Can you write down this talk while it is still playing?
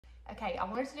Okay, I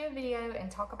wanted to do a video and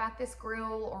talk about this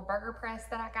grill or burger press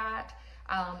that I got.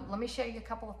 Let me show you a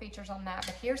couple of features on that,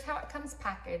 but here's how it comes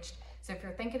packaged. So if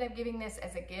you're thinking of giving this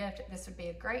as a gift, this would be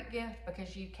a great gift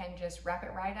because you can just wrap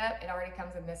it right up. It already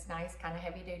comes in this nice kind of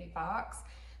heavy duty box.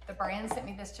 The brand sent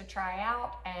me this to try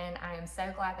out and I am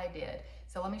so glad they did.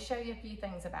 So let me show you a few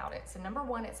things about it. So number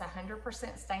one, it's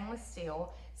 100% stainless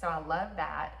steel. So I love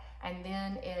that. And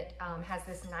then it has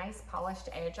this nice polished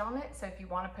edge on it. So if you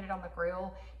want to put it on the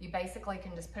grill, you basically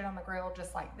can just put it on the grill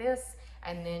just like this,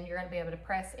 and then you're going to be able to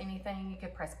press anything. You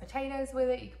could press potatoes with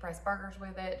it, you could press burgers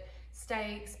with it,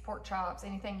 steaks, pork chops,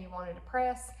 anything you wanted to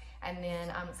press. And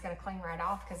then it's going to clean right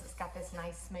off because it's got this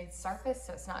nice smooth surface.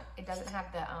 So it doesn't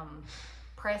have the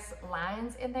press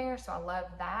lines in there, so I love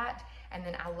that. And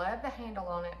then I love the handle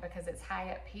on it because it's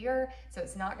high up here, so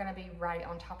it's not going to be right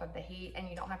on top of the heat, and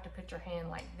you don't have to put your hand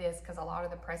like this because a lot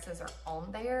of the presses are on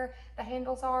there, the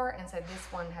handles are, and so this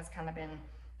one has kind of been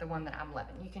the one that I'm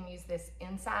loving. You can use this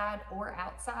inside or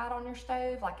outside on your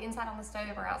stove, like inside on the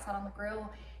stove or outside on the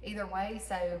grill, either way.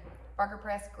 So burger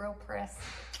press, grill press,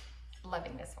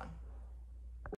 loving this one.